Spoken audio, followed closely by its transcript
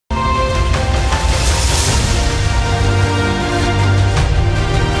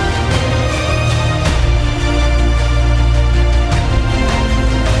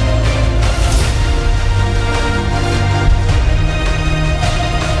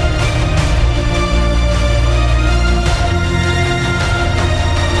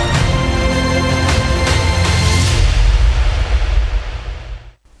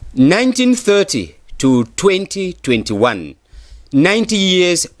1930 to 2021, 90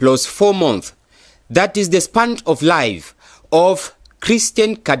 years plus 4 months. That is the span of life of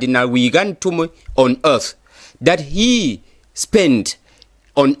Christian Cardinal Tumi on earth, that he spent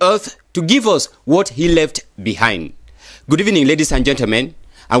on earth to give us what he left behind. Good evening, ladies and gentlemen,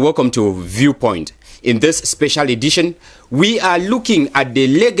 and welcome to Viewpoint. In this special edition, we are looking at the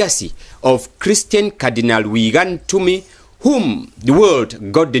legacy of Christian Cardinal Tumi, whom the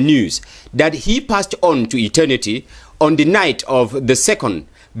world got the news that he passed on to eternity on the night of the 2nd,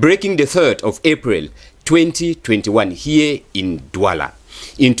 breaking the 3rd of April 2021 here in Douala.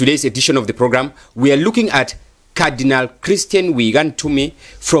 In today's edition of the program, we are looking at Cardinal Christian Tumi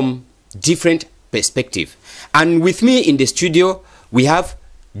from different perspectives. And with me in the studio, we have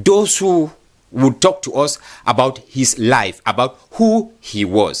those who would talk to us about his life, about who he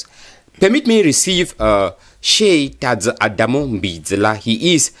was. Permit me receive SHEY ADAMOU.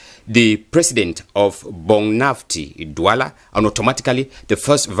 He is the president of Bongnafti Douala and automatically the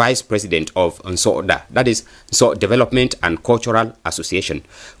first vice president of NSODA, that is NSO Development and Cultural Association.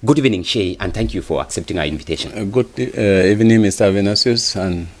 Good evening, SHEY, and thank you for accepting our invitation. Good evening, Mr. Venasius,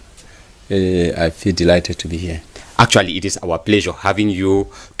 and I feel delighted to be here. Actually, it is our pleasure having you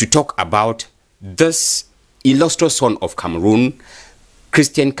to talk about this illustrious son of Cameroon,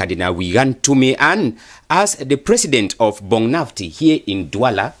 Christian Cardinal Tumi, and as the president of Bongnafti here in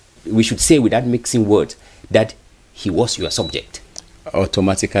Douala, we should say without mixing words that he was your subject.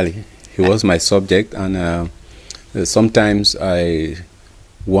 Automatically, he was my subject, and sometimes I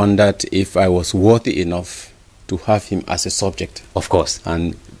wondered if I was worthy enough to have him as a subject. Of course.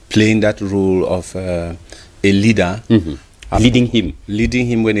 And playing that role of a leader. Mm-hmm. Leading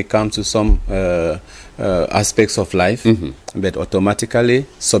him when it comes to some aspects of life, but automatically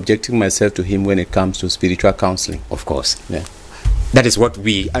subjecting myself to him when it comes to spiritual counseling. Of course. Yeah. That is what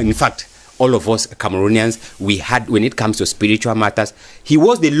we, in fact, all of us Cameroonians, we had when it comes to spiritual matters. He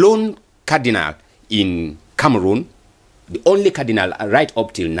was the lone cardinal in Cameroon, the only cardinal right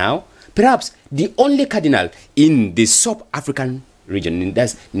up till now, perhaps the only cardinal in the sub-African region,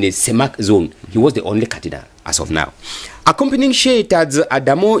 that's in the Semak zone. He was the only cardinal as of now. Accompanying SHEY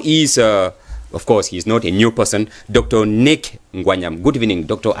ADAMOU is, of course, he is not a new person, Dr. NGWANYAM. Good evening,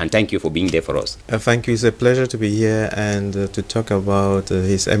 Doctor, and thank you for being there for us. Thank you. It's a pleasure to be here and to talk about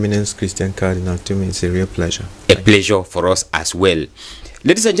His Eminence Christian Cardinal Tumi. It's a real pleasure. A pleasure for us as well.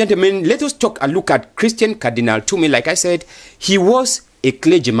 Ladies and gentlemen, let us take a look at Christian Cardinal Tumi. Like I said, he was a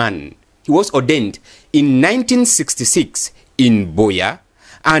clergyman. He was ordained in 1966 in Boya,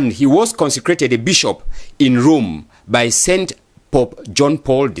 and he was consecrated a bishop in Rome by Saint Pope John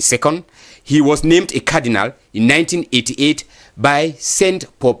Paul II. He was named a cardinal in 1988 by Saint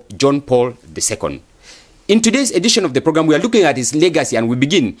Pope John Paul II. In today's edition of the program, we are looking at his legacy, and we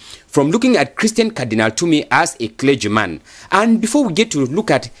begin from looking at Christian Cardinal Tumi as a clergyman. And before we get to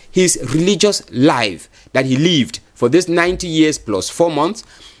look at his religious life that he lived for this 90 years plus 4 months,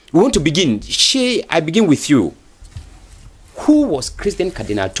 we want to begin. SHEY, I begin with you. Who was Christian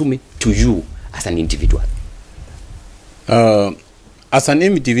Cardinal Tumi to you as an individual? As an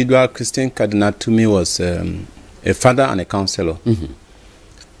individual, Christian Cardinal Tumi was a father and a counselor.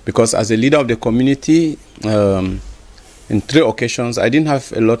 Because as a leader of the community, in 3 occasions, I didn't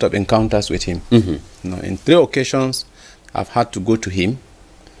have a lot of encounters with him. No, in 3 occasions, I've had to go to him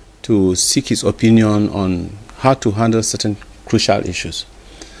to seek his opinion on how to handle certain crucial issues.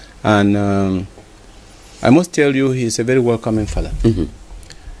 And I must tell you, he's a very welcoming father.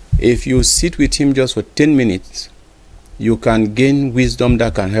 If you sit with him just for 10 minutes, you can gain wisdom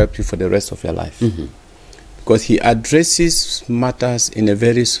that can help you for the rest of your life. Because he addresses matters in a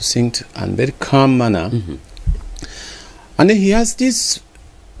very succinct and very calm manner. And then he has this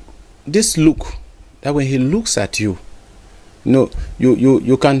look that when he looks at you,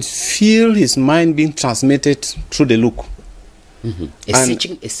 you can feel his mind being transmitted through the look.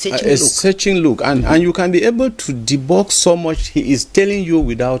 A searching look, and you can be able to debug so much he is telling you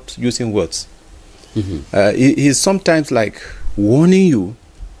without using words. He's sometimes like warning you.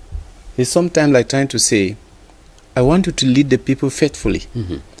 He's sometimes like trying to say, I want you to lead the people faithfully.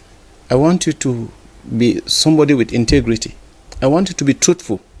 I want you to be somebody with integrity. I want you to be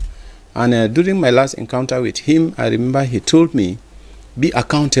truthful. And during my last encounter with him, I remember he told me, be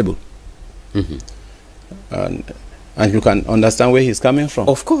accountable. And you can understand where he's coming from.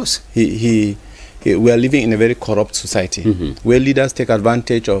 Of course. We are living in a very corrupt society where leaders take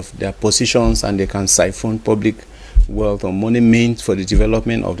advantage of their positions and they can siphon public wealth or money meant for the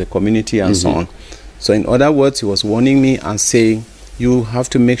development of the community and so on. So in other words, he was warning me and saying, you have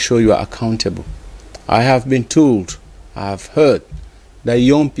to make sure you are accountable. I have been told, I have heard that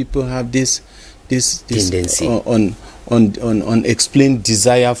young people have this tendency on unexplained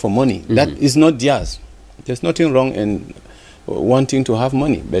desire for money. That is not theirs. There's nothing wrong in wanting to have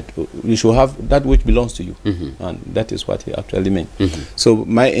money, but you should have that which belongs to you, and that is what he actually meant. So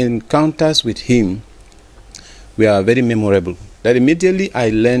my encounters with him were very memorable. That immediately I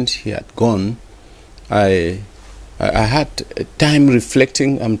learned he had gone, I had time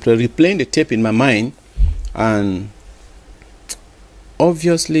reflecting and replaying the tape in my mind, and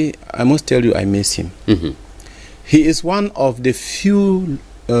obviously I must tell you I miss him. He is one of the few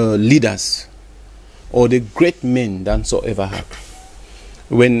leaders or the great men that so ever had.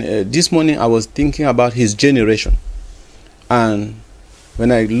 When this morning I was thinking about his generation, and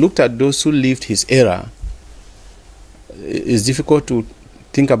when I looked at those who lived his era, it's difficult to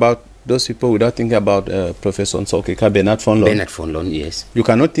think about those people without thinking about Professor Nsokeka Bernard Fonlon. Bernard Fonlon, yes. You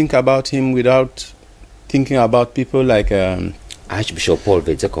cannot think about him without thinking about people like Archbishop Paul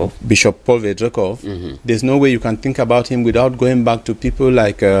Vedekov. Bishop Paul Vedekov. There's no way you can think about him without going back to people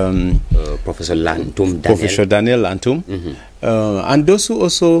like Professor Lantum Daniel. Professor Daniel Lantum. And those who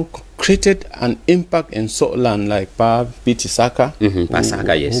also created an impact in Scotland, like Pa P.T. Saka,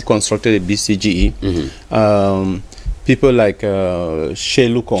 yes, who constructed the BCGE. People like SHEY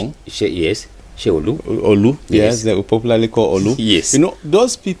Lukong. Yes. SHEY Olu. Yes, they popularly call Olu. Yes. You know,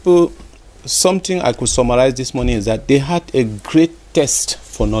 those people, something I could summarize this morning is that they had a great taste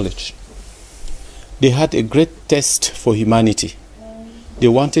for knowledge. They had a great taste for humanity. They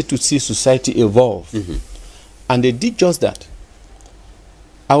wanted to see society evolve. And they did just that.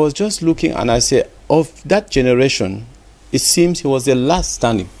 I was just looking and I said, of that generation, it seems he was the last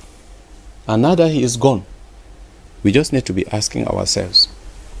standing. And now that he is gone, we just need to be asking ourselves,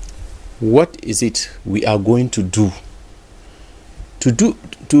 what is it we are going to do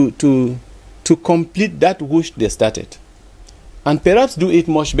to complete that which they started, and perhaps do it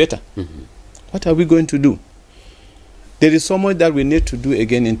much better? What are we going to do? There is so much that we need to do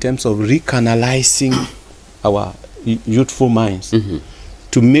again in terms of recanalizing our youthful minds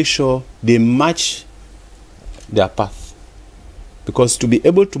to make sure they match their path. Because to be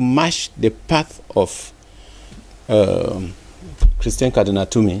able to match the path of Christian Cardinal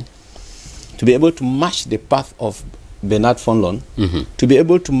Tumi, to be able to match the path of Bernard Fonlon, to be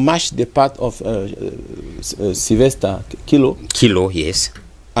able to match the path of Sylvester Kilo, yes,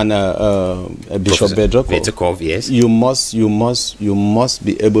 and Bishop Vedekov, yes. You must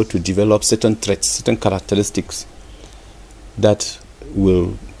be able to develop certain traits, certain characteristics that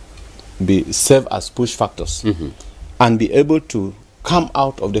will serve as push factors, and be able to come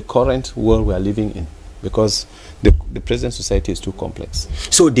out of the current world we are living in, because the present society is too complex.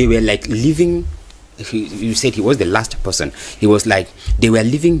 So they were like living, you said he was the last person. He was like, they were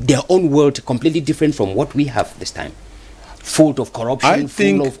living their own world completely different from what we have this time. Full of corruption,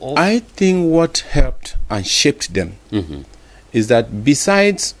 I think what helped and shaped them is that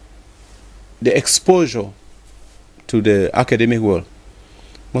besides the exposure to the academic world,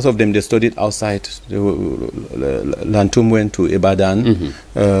 most of them, they studied outside. Lantum went to Ibadan.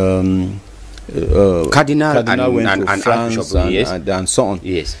 Cardinal went to France and so on.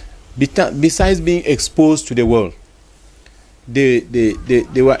 Yes. Besides being exposed to the world, they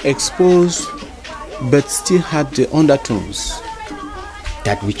were exposed, but still had the undertones.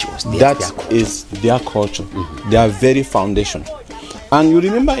 That which was their culture, their very foundation. And you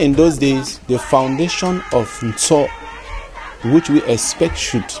remember in those days, the foundation of Nso, which we expect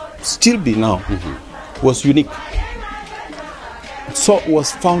should still be now, was unique. So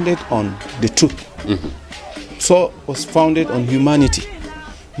was founded on the truth. So was founded on humanity.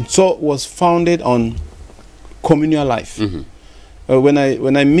 So was founded on communal life. When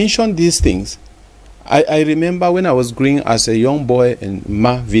I mention these things, I remember when I was growing as a young boy in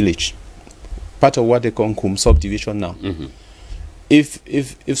Ma village, part of what they call Kum subdivision now.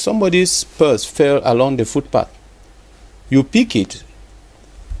 If somebody's purse fell along the footpath, you pick it,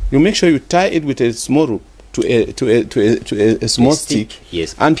 you make sure you tie it with a small rope to a small stick,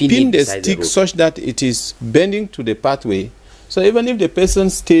 yes, and pin the stick such that it is bending to the pathway. So even if the person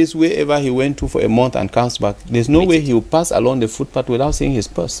stays wherever he went to for a month and comes back, there's no way he will pass along the footpath without seeing his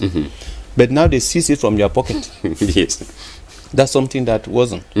purse. But now they seize it from your pocket. Yes, that's something that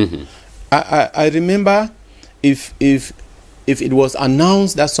wasn't. I remember if it was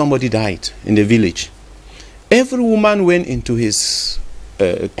announced that somebody died in the village, every woman went into his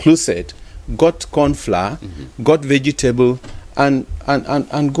closet, got corn flour, got vegetable, and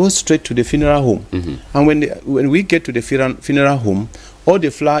go straight to the funeral home. And when we get to the funeral home, all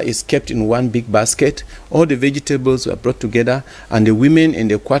the flour is kept in one big basket, all the vegetables were brought together, and the women in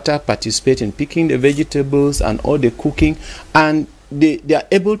the quarter participate in picking the vegetables and all the cooking. And they are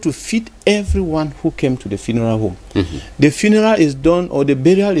able to feed everyone who came to the funeral home. The funeral is done, or the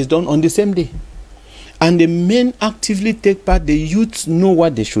burial is done on the same day. And the men actively take part. The youths know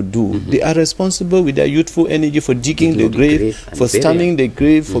what they should do. They are responsible with their youthful energy for digging the grave, for standing the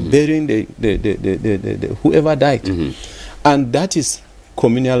grave, for burying the whoever died. And that is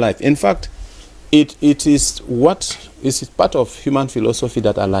communal life. In fact, it is part of human philosophy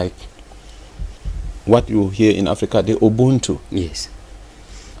that I like. What you hear in Africa, the Ubuntu. Yes.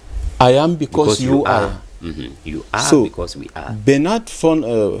 I am because you are. You are so, because we are. Bernard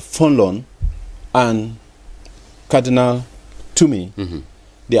Fonlon and Cardinal Tumi,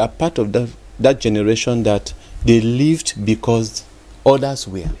 they are part of that generation that they lived because others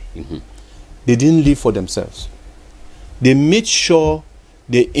were. They didn't live for themselves. They made sure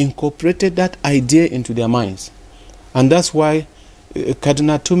they incorporated that idea into their minds. And that's why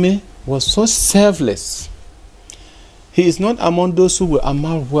Cardinal Tumi was so selfless. He is not among those who will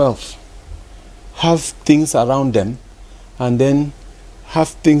amass wealth, have things around them, and then have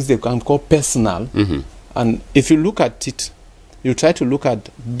things they can call personal. And if you look at it, you try to look at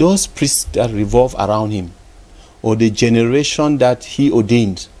those priests that revolve around him, or the generation that he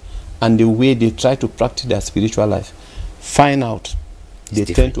ordained, and the way they try to practice their spiritual life, find out they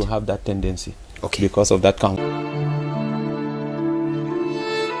tend to have that tendency because of that count.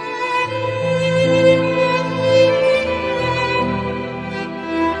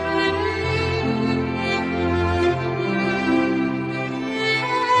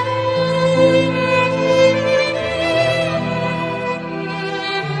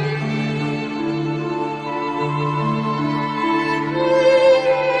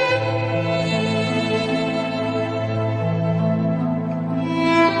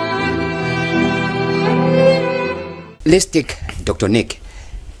 Let's take Dr. Nick.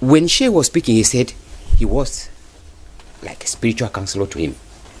 When SHEY was speaking, he said he was like a spiritual counselor to him.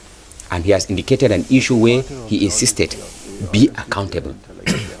 And he has indicated an issue where he insisted, be accountable.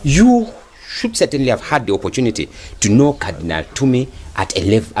 You should certainly have had the opportunity to know Cardinal Tumi at a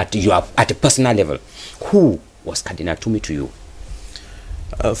level, at a personal level. Who was Cardinal Tumi to you?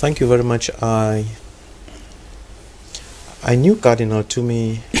 Thank you very much. I knew Cardinal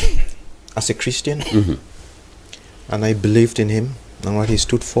Tumi as a Christian. And I believed in him and what he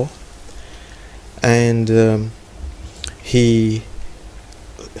stood for. And he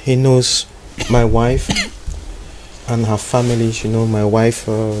knows my wife and her family. You know, my wife,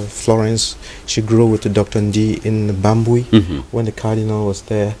 Florence, she grew with Dr. Ndi in Bambui when the Cardinal was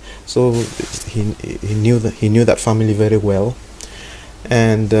there. So he knew that family very well.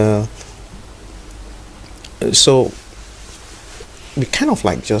 And so we kind of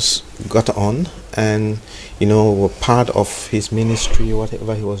like just got on, and you know, were part of his ministry,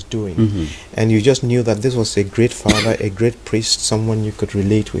 whatever he was doing. And you just knew that this was a great father, a great priest, someone you could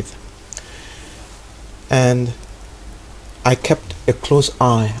relate with. And I kept a close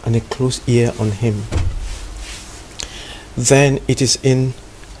eye and a close ear on him. Then it is in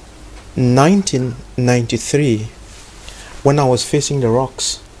 1993 when I was facing the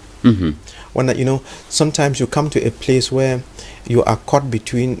rocks. When, you know, sometimes you come to a place where you are caught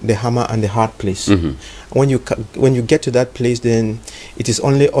between the hammer and the hard place. When you get to that place, then it is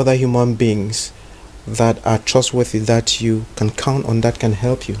only other human beings that are trustworthy, that you can count on, that can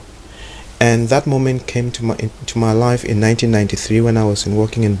help you. And that moment came to my life in 1993 when I was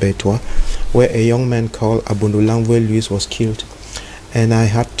working in Betua, where a young man called Abundulangwe Luis was killed, and I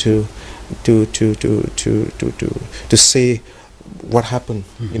had to say what happened,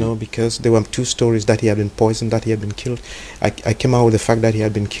 you know, because there were two stories, that he had been poisoned, that he had been killed. I came out with the fact that he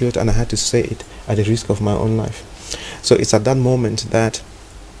had been killed, and I had to say it at the risk of my own life. So it's at that moment that,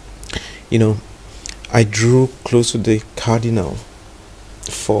 you know, I drew close to the Cardinal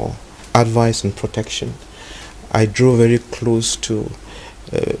for advice and protection. I drew very close to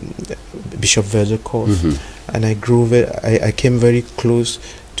Bishop Vergekos, and I came very close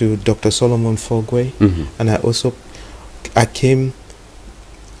to Dr. Solomon Fogwe, and I came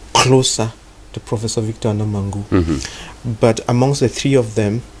closer to Professor Victor Anomangu. But amongst the three of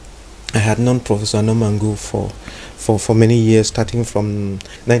them, I had known Professor Anomangu for many years, starting from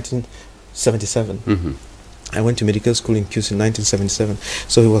 1977. I went to medical school in QC in 1977,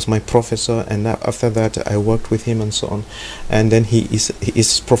 so he was my professor, and after that I worked with him and so on. And then he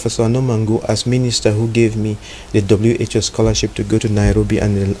is Professor Anomangu as minister who gave me the WHO scholarship to go to Nairobi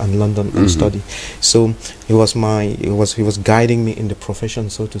and London and study. So he was guiding me in the profession,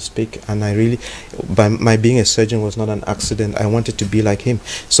 so to speak. And I really, by my being a surgeon was not an accident. I wanted to be like him.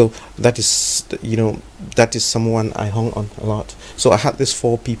 So that is, you know, that is someone I hung on a lot. So I had these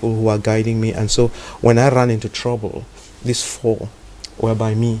four people who are guiding me, and so when I ran into trouble, these four were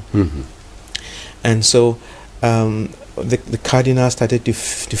by me. And so the Cardinal started to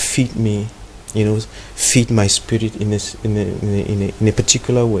feed me, you know, feed my spirit in a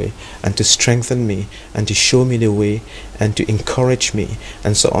particular way, and to strengthen me, and to show me the way, and to encourage me,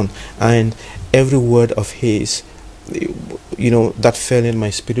 and so on. And every word of his, you know, that fell in my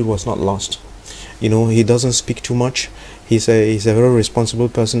spirit was not lost. You know, he doesn't speak too much. He's a very responsible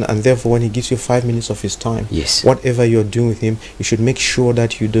person, and therefore when he gives you 5 minutes of his time, yes, whatever you're doing with him, you should make sure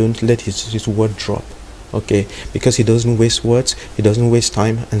that you don't let his word drop. Okay, because he doesn't waste words, he doesn't waste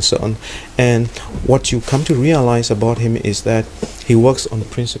time, and so on. And what you come to realize about him is that he works on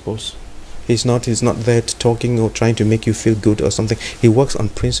principles. He's not there talking or trying to make you feel good or something. He works on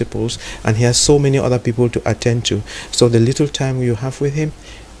principles, and he has so many other people to attend to. So the little time you have with him,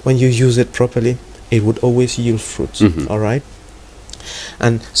 when you use it properly, it would always yield fruits. All right.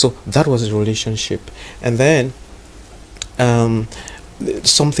 And so that was the relationship. And then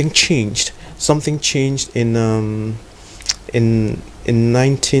something changed. Something changed in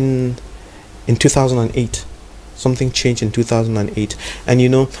 2008. Something changed in 2008, and you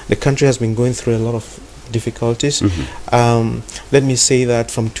know, the country has been going through a lot of difficulties. Let me say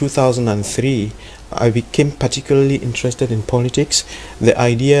that from 2003, I became particularly interested in politics. The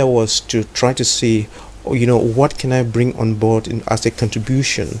idea was to try to see, you know, what can I bring on board as a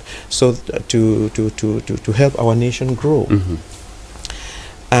contribution, so to help our nation grow.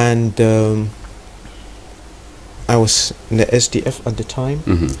 And I was in the SDF at the time,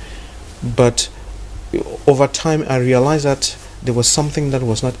 but over time I realized that there was something that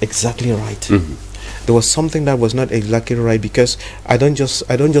was not exactly right. There was something that was not exactly right, because I don't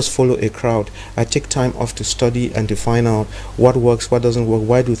just follow a crowd. I take time off to study and to find out what works, what doesn't work,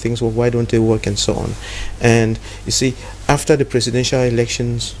 why do things work, why don't they work, and so on. And you see, after the presidential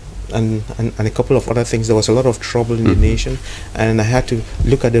elections and a couple of other things, there was a lot of trouble in the nation, and I had to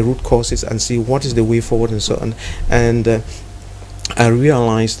look at the root causes and see what is the way forward, and so on. And I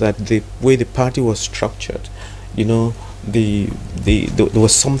realized that the way the party was structured, you know, there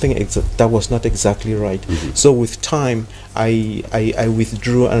was something that was not exactly right. So with time, I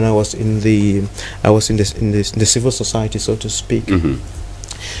withdrew, and I was in the civil society, so to speak.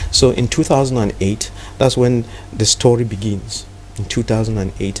 So in 2008, that's when the story begins. In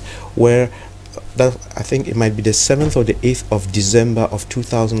 2008, where I think it might be the 7th or the 8th of December of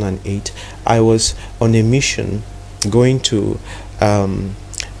 2008, I was on a mission going to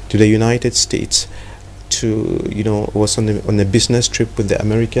the United States to, you know, was on a business trip with the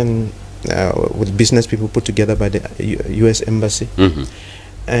American with business people put together by the U.S. Embassy.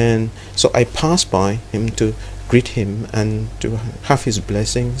 And so I passed by him to greet him and to have his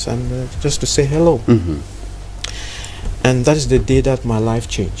blessings, and just to say hello. And that is the day that my life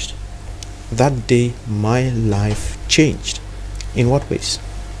changed. That day my life changed. In what ways?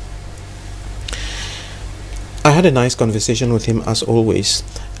 I had a nice conversation with him, as always,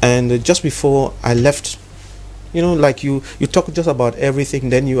 and just before I left, you know, like you talk just about everything,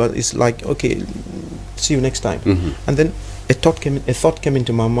 then it's like, okay, see you next time. And then a thought came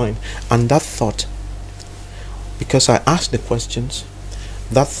into my mind, and that thought, because I asked the questions,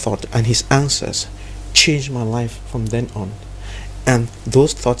 that thought and his answers changed my life from then on. And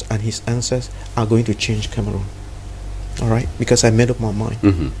those thoughts and his answers are going to change Cameroon. All right, because I made up my mind.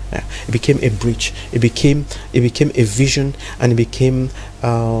 Yeah. It became a bridge. It became a vision, and it became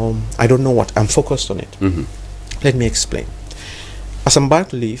I don't know what. I'm focused on it. Let me explain. As I'm about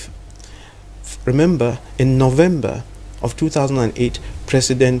to leave, remember, in November of 2008,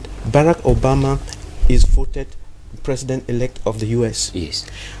 President Barack Obama is voted president-elect of the U.S. Yes.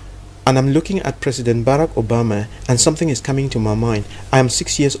 And I'm looking at President Barack Obama, and something is coming to my mind. I am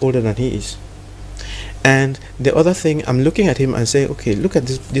 6 years older than he is. And the other thing, I'm looking at him and say, okay, look at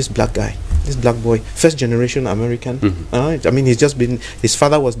this black guy, this black boy, first generation American. I mean, he's just been, his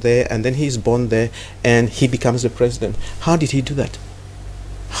father was there, and then he's born there, and he becomes the president. How did he do that?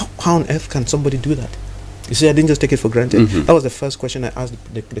 How on earth can somebody do that? You see, I didn't just take it for granted. That was the first question I asked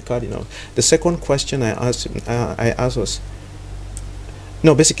the Cardinal. The second question I asked him, was,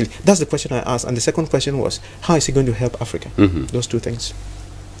 no, basically, that's the question I asked. And the second question was, how is he going to help Africa? Those two things.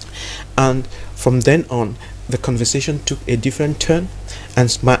 And from then on, the conversation took a different turn,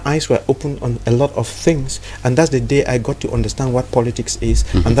 and my eyes were opened on a lot of things. And that's the day I got to understand what politics is,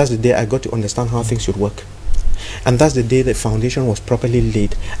 and that's the day I got to understand how things should work. And that's the day the foundation was properly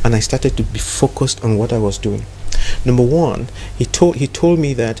laid, and I started to be focused on what I was doing. Number one, he told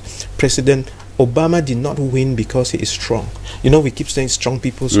me that President Obama did not win because he is strong. You know, we keep saying strong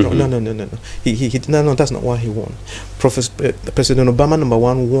people, strong. No. No, that's not why he won. President Obama, number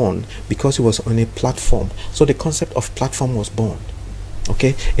one, won because he was on a platform. So the concept of platform was born.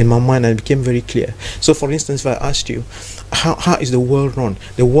 Okay, in my mind, and it became very clear. So, for instance, if I asked you, how is the world run?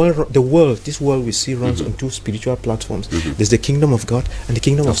 This world we see runs on two spiritual platforms. There's the kingdom of God and the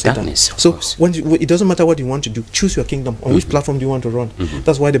kingdom of Satan. Darkness, so, it doesn't matter what you want to do. Choose your kingdom. On which platform do you want to run?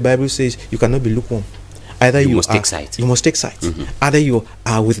 That's why the Bible says you cannot be lukewarm. Either you must take sides. You must take sides. Either you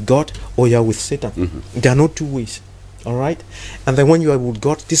are with God or you are with Satan. There are no two ways. All right, and then when you are with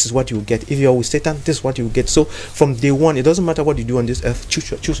God, this is what you will get. If you are with Satan, this is what you will get. So from day one, it doesn't matter what you do on this earth.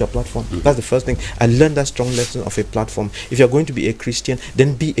 Choose your platform. That's the first thing. I learned that strong lesson of a platform. If you are going to be a Christian,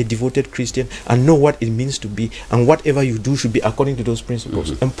 then be a devoted Christian and know what it means to be. And whatever you do should be according to those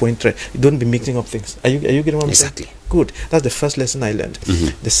principles. And point three. Don't be mixing up things. Are you getting what I'm saying? Exactly. Good. That's the first lesson I learned.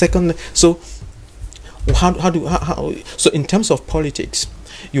 The second. So so in terms of politics,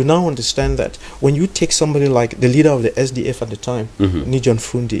 you now understand that when you take somebody like the leader of the SDF at the time, Nijon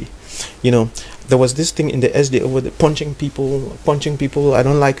Fundi, there was this thing in the SDF over the punching people. I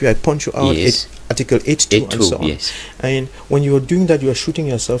don't like you, I punch you out. Yes. Article 8.2 and so on. Yes. And when you are doing that, you are shooting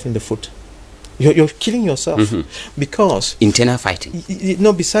yourself in the foot. You're killing yourself because internal fighting.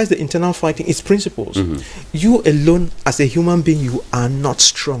 Besides the internal fighting, it's principles. You alone, as a human being, you are not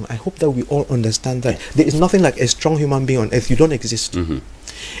strong. I hope that we all understand that. There is nothing like a strong human being on earth. You don't exist.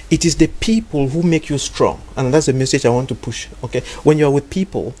 It is the people who make you strong, and that's the message I want to push. Okay, when you are with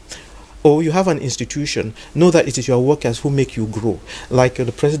people, or you have an institution, know that it is your workers who make you grow. Like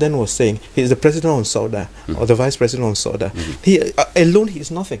the president was saying, he is the president on Sauda, or the vice president on Sauda. He alone, he is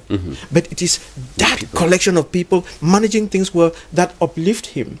nothing. But it is that collection of people managing things well that uplift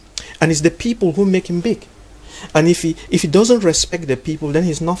him, and it's the people who make him big. And if he doesn't respect the people, then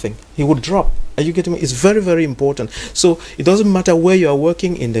he's nothing. He would drop. Are you getting me? It's very, very important. So it doesn't matter where you are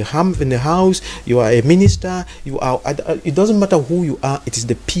working in the house. You are a minister. It doesn't matter who you are. It is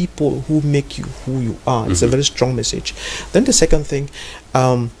the people who make you who you are. It's a very strong message. Then the second thing.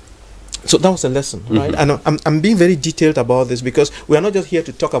 So that was a lesson, right? And I'm being very detailed about this because we are not just here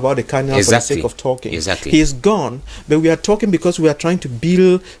to talk about the Cardinal for the sake of talking. Exactly. He is gone, but we are talking because we are trying to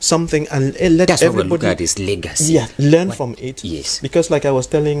build something and let That's everybody what we look at his legacy. Yeah, learn from it. Yes. Because like I was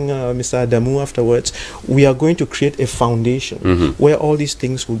telling Mr. ADAMOU afterwards, we are going to create a foundation where all these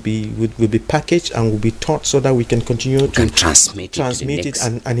things will be packaged and will be taught so that we can continue to transmit it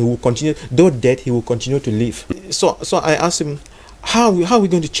and he will continue. Though dead, he will continue to live. So I asked him, how are we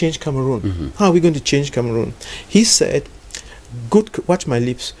going to change Cameroon? How are we going to change Cameroon? He said, watch my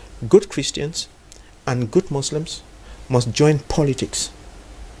lips, good Christians and good Muslims must join politics.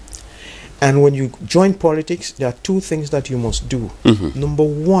 And when you join politics, there are two things that you must do. Number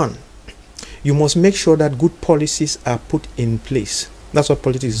one, you must make sure that good policies are put in place. That's what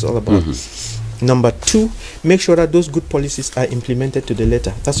politics is all about. Number two, make sure that those good policies are implemented to the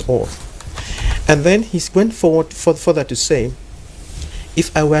letter. That's all. And then he went forward further to say,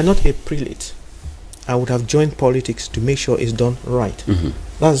 if I were not a prelate, I would have joined politics to make sure it's done right.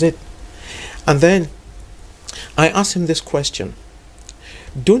 That's it. And then I asked him this question.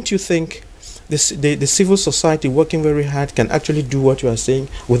 Don't you think the civil society working very hard can actually do what you are saying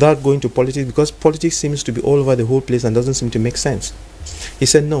without going to politics? Because politics seems to be all over the whole place and doesn't seem to make sense. He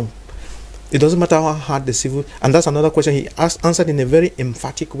said no. It doesn't matter how hard the civil... And that's another question he answered in a very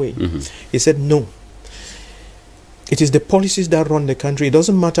emphatic way. He said no. It is the policies that run the country. It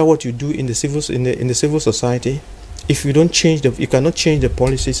doesn't matter what you do in the civil society. If you don't change you cannot change the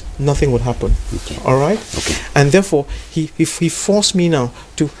policies, nothing would happen. All right. And therefore, he forced me now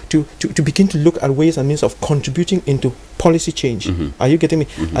to begin to look at ways and means of contributing into policy change. Are you getting me?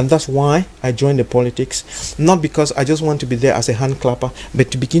 And that's why I joined the politics, not because I just want to be there as a hand clapper, but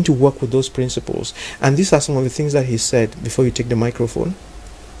to begin to work with those principles. And these are some of the things that he said before you take the microphone.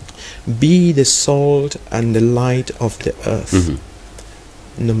 Be the salt and the light of the earth.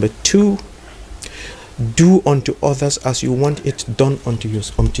 Number two, do unto others as you want it done unto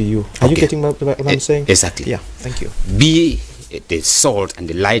you. Are you getting what I'm saying? Exactly. Yeah, thank you. Be the salt and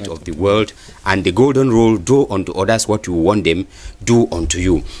the light of the world, and the golden rule, do unto others what you want them do unto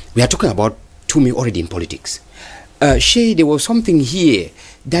you. We are talking about Tumi already in politics. Shey, there was something here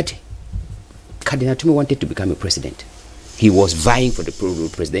that Cardinal Tumi wanted to become a president. He was vying for the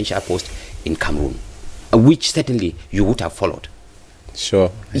presidential post in Cameroon, which certainly you would have followed.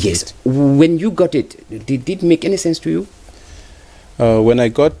 Sure. Yes. When you got it, did it make any sense to you? When I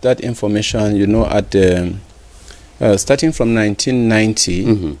got that information, you know, at starting from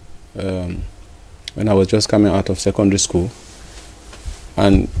 1990, when I was just coming out of secondary school,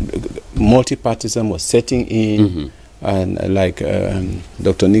 and multi-partism was setting in, and like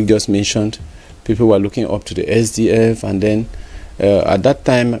Dr. Nick just mentioned, people were looking up to the SDF, and then at that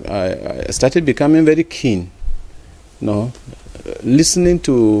time I started becoming very keen, listening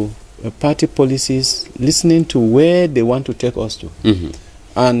to party policies, listening to where they want to take us to,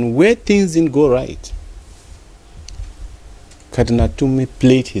 and where things didn't go right. Cardinal Tumi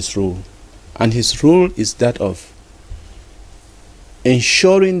played his role, and his role is that of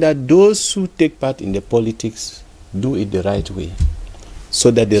ensuring that those who take part in the politics do it the right way,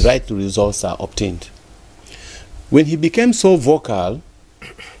 so that the right results are obtained. When he became so vocal,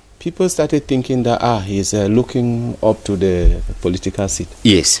 people started thinking that he's looking up to the political seat.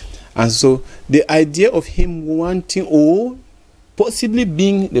 Yes. And so the idea of him wanting or possibly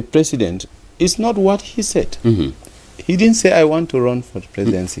being the president is not what he said. He didn't say, I want to run for the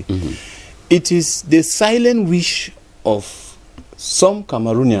presidency. It is the silent wish of some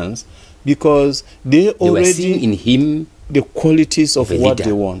Cameroonians, because they already were seeing in him the qualities of what leader.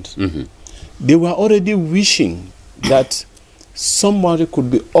 they want. They were already wishing that somebody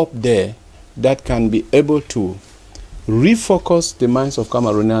could be up there that can be able to refocus the minds of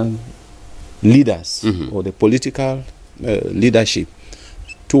Cameroonian leaders or the political leadership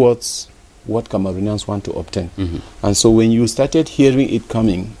towards what Cameroonians want to obtain. And so when you started hearing it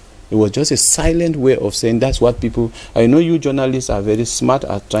coming, it was just a silent way of saying that's what people... I know you journalists are very smart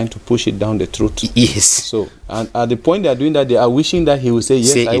at trying to push it down the throat. Yes. So, and at the point they are doing that, they are wishing that he will say,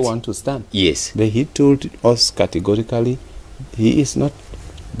 yes, I want to stand. Yes. But he told us categorically, he is not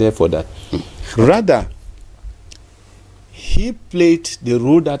there for that. Rather, he played the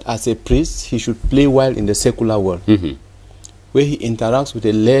role that as a priest, he should play while in the secular world, where he interacts with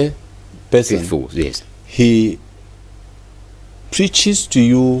a lay person. Faithful, yes. He preaches to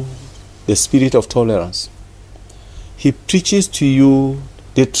you the spirit of tolerance. He preaches to you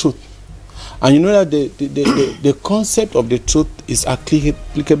the truth. And you know that the concept of the truth is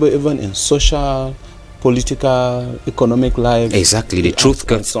applicable even in social, political, economic life. Exactly, the truth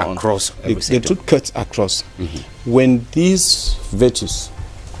cuts across the truth cuts across. When these virtues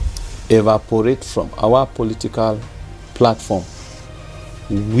evaporate from our political platform,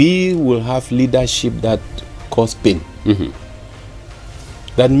 we will have leadership that cause pain.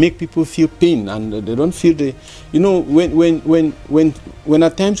 That make people feel pain, and they don't feel the... You know, when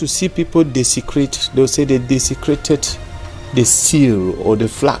at times you see people desecrate, they'll say they desecrated the seal or the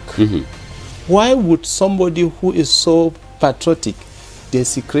flag. Why would somebody who is so patriotic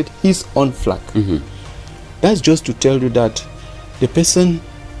desecrate his own flag? That's just to tell you that the person,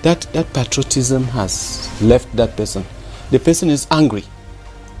 that patriotism has left that person. The person is angry.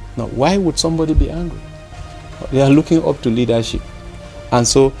 Now, why would somebody be angry? They are looking up to leadership. And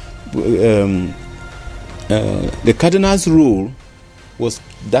so the Cardinal's role was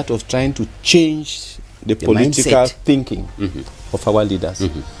that of trying to change the political mindset. Thinking of our leaders.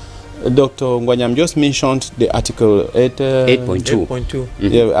 Dr. NGWANYAM just mentioned the article 8.2.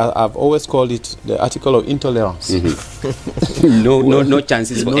 Yeah, I've always called it the article of intolerance. No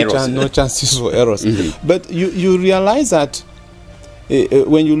chances for errors. No chances for errors. But you realize that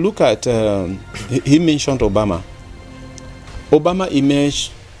when you look at, he mentioned Obama. Obama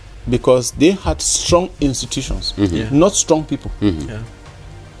emerged because they had strong institutions, not strong people.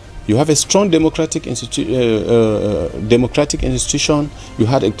 You have a strong democratic institution, you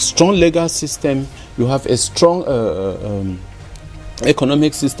had a strong legal system, you have a strong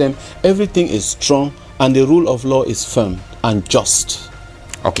economic system. Everything is strong, and the rule of law is firm and just.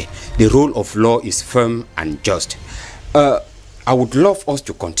 Okay, the rule of law is firm and just. I would love us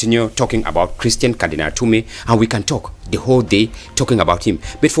to continue talking about Christian Cardinal Tumi, and we can talk the whole day talking about him.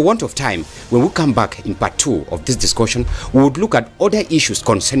 But for want of time, when we come back in part 2 of this discussion, we would look at other issues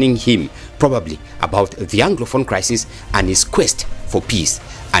concerning him, probably about the Anglophone crisis and his quest for peace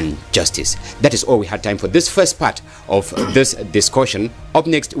and justice. That is all we had time for this first part of this discussion. Up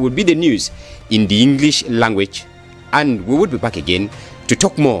next will be the news in the English language, and we will be back again to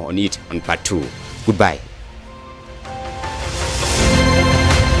talk more on it on part 2. Goodbye.